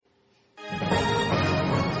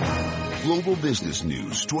global business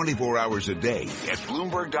news 24 hours a day at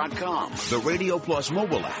Bloomberg.com, the Radio Plus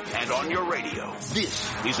mobile app, and on your radio. This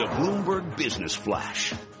is a Bloomberg Business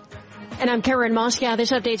Flash. And I'm Karen Moscow.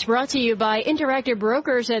 This update's brought to you by Interactive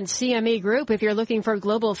Brokers and CME Group. If you're looking for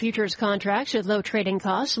global futures contracts at low trading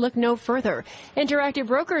costs, look no further. Interactive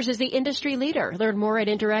Brokers is the industry leader. Learn more at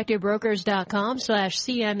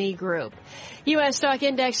interactivebrokers.com/CME Group. U.S. stock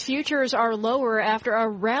index futures are lower after a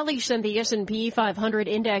rally sent the S&P 500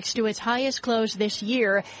 index to its highest close this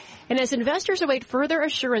year. And as investors await further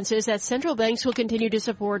assurances that central banks will continue to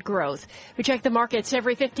support growth. We check the markets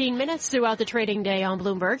every 15 minutes throughout the trading day on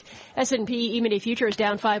Bloomberg. S&P E-mini futures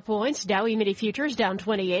down 5 points, Dow E-mini futures down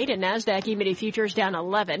 28, and NASDAQ E-mini futures down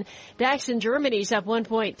 11. DAX in Germany's up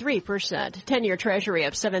 1.3%. 10-year Treasury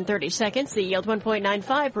up 7/30 seconds, the yield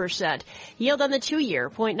 1.95%. Yield on the 2-year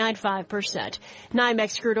 0.95%.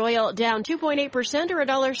 NYMEX crude oil down 2.8% or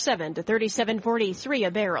 $1.07 to $37.43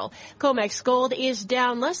 a barrel. COMEX gold is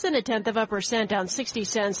down less than 0.1% down 60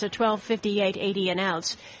 cents to $12.58.80 an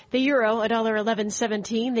ounce. The euro,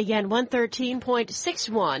 $1.1117. The yen,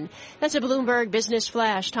 113.61. That's a Bloomberg Business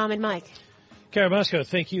Flash. Tom and Mike. Karen Moscow,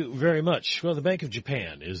 thank you very much. Well, the Bank of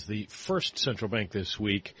Japan is the first central bank this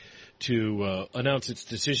week to announce its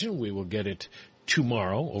decision. We will get it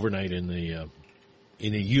tomorrow, overnight in the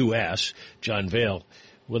U.S. John Vail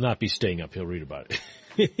will not be staying up. He'll read about it.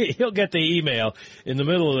 He'll get the email in the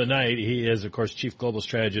middle of the night. He is, of course, Chief Global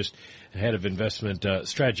Strategist, Head of Investment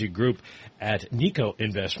Strategy Group at Nikko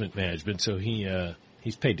Investment Management. So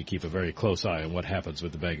he's paid to keep a very close eye on what happens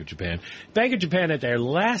with the Bank of Japan. Bank of Japan at their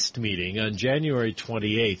last meeting on January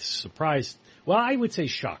 28th surprised, well, I would say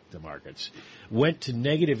shocked the markets, went to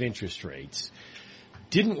negative interest rates,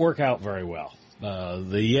 didn't work out very well.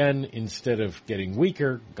 The yen, instead of getting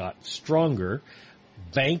weaker, got stronger.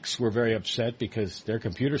 Banks were very upset because their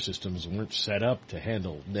computer systems weren't set up to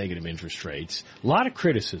handle negative interest rates. A lot of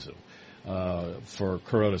criticism for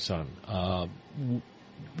Kuroda-san.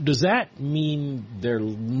 Does that mean they're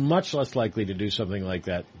much less likely to do something like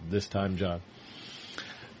that this time, John?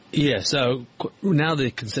 Yeah, so now the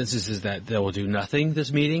consensus is that they will do nothing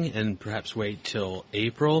this meeting and perhaps wait till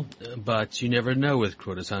April. But you never know with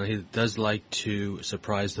Kuroda-san. He does like to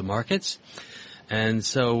surprise the markets. And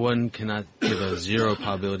so one cannot give a zero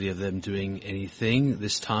probability of them doing anything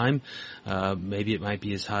this time. Maybe it might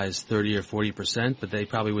be as high as 30 or 40%, but they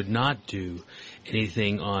probably would not do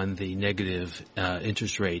anything on the negative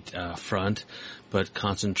interest rate front, but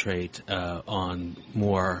concentrate on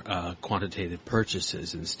more quantitative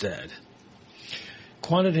purchases instead.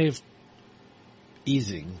 Quantitative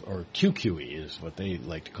easing, or QQE is what they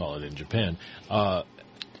like to call it in Japan.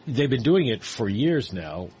 They've been doing it for years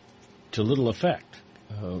now, to little effect.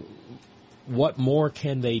 What more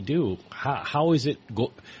can they do? How's it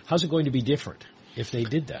going to be different if they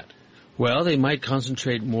did that? Well, they might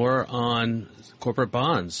concentrate more on corporate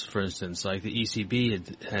bonds, for instance, like the ECB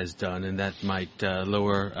has done, and that might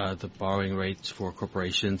lower the borrowing rates for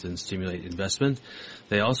corporations and stimulate investment.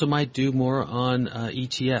 They also might do more on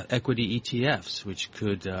equity ETFs, which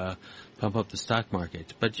could pump up the stock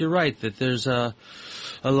market. But you're right that there's a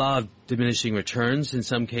lot of diminishing returns in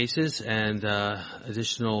some cases, and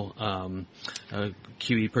additional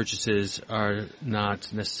QE purchases are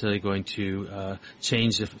not necessarily going to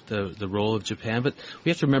change the role of Japan. But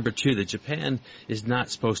we have to remember, too, that Japan is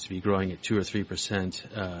not supposed to be growing at 2 or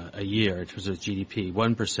 3% a year in terms of GDP.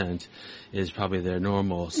 1% is probably their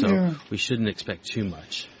normal, so we shouldn't expect too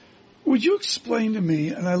much. Would you explain to me,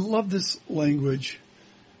 and I love this language,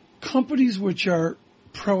 companies which are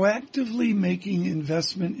proactively making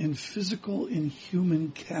investment in physical and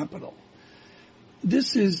human capital?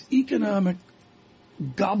 This is economic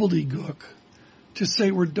gobbledygook to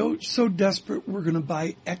say we're so desperate we're going to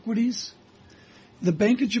buy equities. The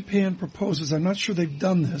Bank of Japan proposes, I'm not sure they've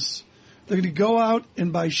done this, they're going to go out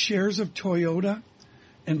and buy shares of Toyota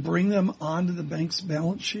and bring them onto the bank's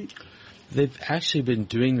balance sheet. They've actually been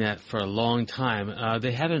doing that for a long time.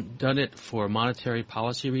 They haven't done it for monetary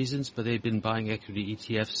policy reasons, but they've been buying equity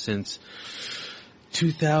ETFs since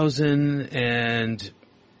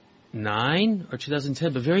 2009 or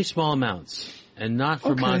 2010, but very small amounts, and not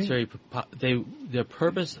for monetary. Their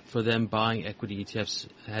purpose for them buying equity ETFs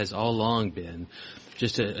has all along been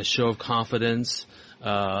just a show of confidence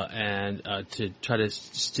and to try to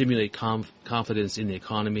stimulate confidence in the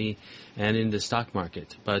economy and in the stock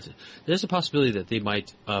market. But there's a possibility that they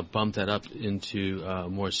might bump that up into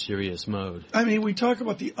more serious mode. I mean, we talk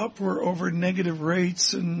about the uproar over negative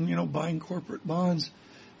rates and, buying corporate bonds.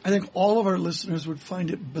 I think all of our listeners would find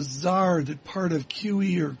it bizarre that part of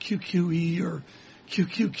QE or QQE or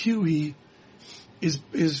QQQE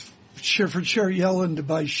is for Chair Yellen to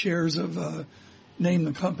buy shares of, name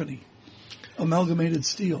the company, Amalgamated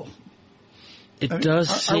Steel. It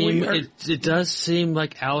does seem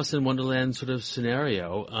like Alice in Wonderland sort of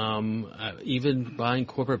scenario. Even buying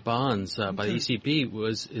corporate bonds by the ECB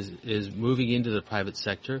is moving into the private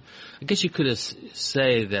sector. I guess you could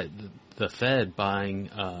say that the Fed buying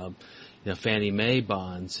Fannie Mae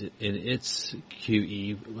bonds in its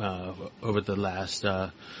QE over the last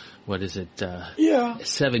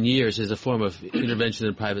 7 years is a form of intervention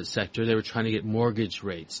in the private sector. They were trying to get mortgage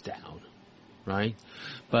rates down. Right,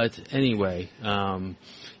 but anyway,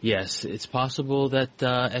 yes, it's possible that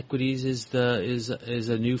equities is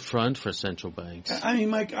a new front for central banks. I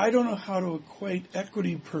mean, Mike, I don't know how to equate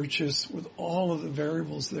equity purchase with all of the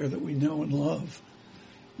variables there that we know and love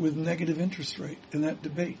with negative interest rate in that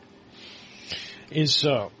debate. Is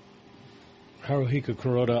Haruhiko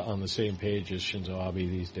Kuroda on the same page as Shinzo Abe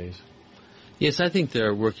these days? Yes, I think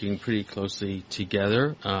they're working pretty closely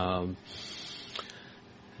together.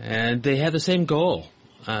 And they have the same goal,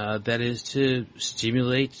 that is to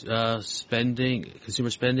stimulate spending, consumer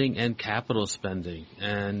spending, and capital spending.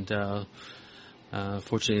 And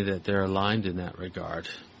fortunately, that they're aligned in that regard.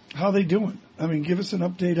 How are they doing? I mean, give us an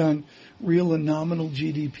update on real and nominal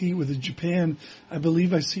GDP. With Japan, I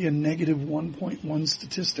believe I see a negative 1.1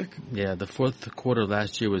 statistic. Yeah, the fourth quarter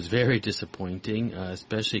last year was very disappointing,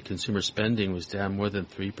 especially consumer spending was down more than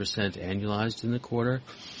 3% annualized in the quarter.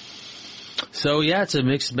 So, yeah, it's a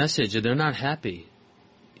mixed message, and they're not happy.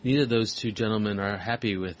 Neither of those two gentlemen are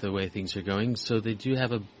happy with the way things are going, so they do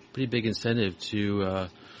have a pretty big incentive to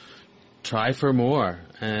try for more.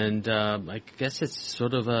 And I guess it's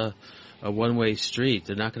sort of a one-way street.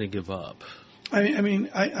 They're not going to give up.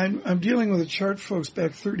 I'm dealing with a chart, folks,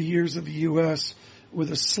 back 30 years of the U.S.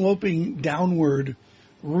 with a sloping downward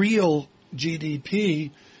real GDP.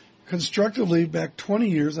 Constructively, back 20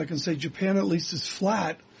 years, I can say Japan at least is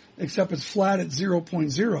flat, except it's flat at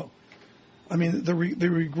 0.0. I mean, the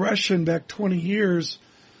regression back 20 years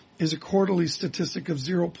is a quarterly statistic of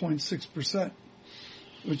 0.6%,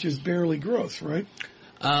 which is barely growth, right?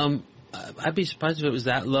 I'd be surprised if it was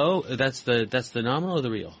that low. That's the nominal or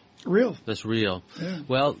the real? Real. That's real. Yeah.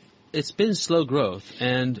 Well, it's been slow growth,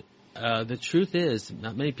 and the truth is,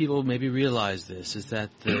 not many people maybe realize this, is that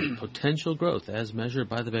the potential growth, as measured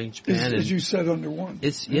by the Bank of Japan, as you said, under 1.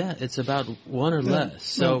 It's about 1 or less.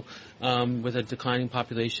 So, with a declining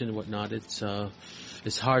population and whatnot, it's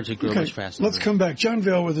hard to grow much faster. Let's come back. John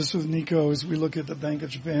Vail with us with Nikko as we look at the Bank of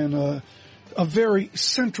Japan, a very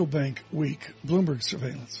central bank week. Bloomberg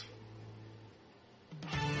Surveillance.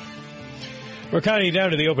 We're counting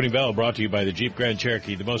down to the opening bell, brought to you by the Jeep Grand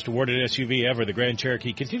Cherokee, the most awarded SUV ever. The Grand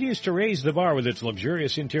Cherokee continues to raise the bar with its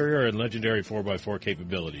luxurious interior and legendary 4x4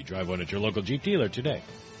 capability. Drive one at your local Jeep dealer today.